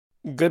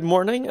Good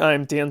morning,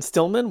 I'm Dan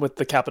Stillman with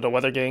the Capital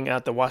Weather Gang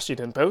at the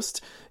Washington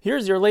Post.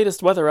 Here's your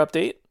latest weather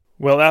update.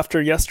 Well,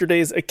 after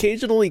yesterday's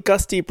occasionally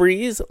gusty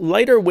breeze,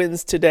 lighter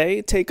winds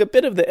today take a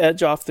bit of the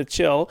edge off the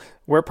chill.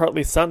 We're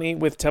partly sunny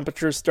with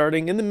temperatures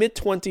starting in the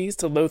mid-20s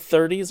to low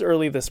 30s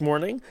early this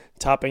morning,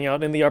 topping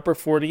out in the upper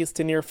 40s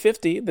to near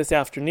 50 this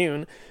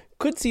afternoon.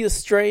 Could see a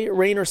stray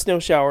rain or snow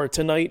shower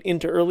tonight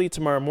into early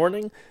tomorrow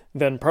morning,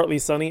 then partly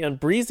sunny and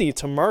breezy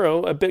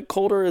tomorrow, a bit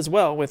colder as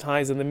well with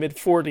highs in the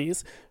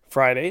mid-40s.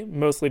 Friday,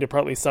 mostly to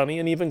partly sunny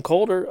and even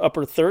colder,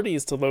 upper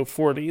 30s to low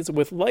 40s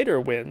with lighter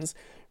winds.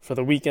 For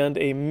the weekend,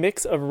 a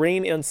mix of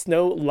rain and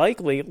snow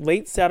likely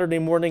late Saturday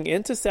morning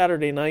into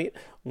Saturday night.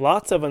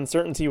 Lots of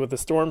uncertainty with the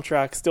storm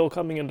track still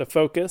coming into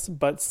focus,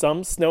 but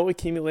some snow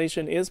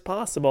accumulation is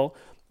possible,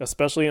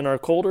 especially in our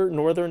colder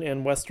northern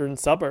and western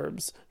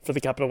suburbs. For the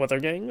Capital Weather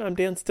Gang, I'm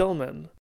Dan Stillman.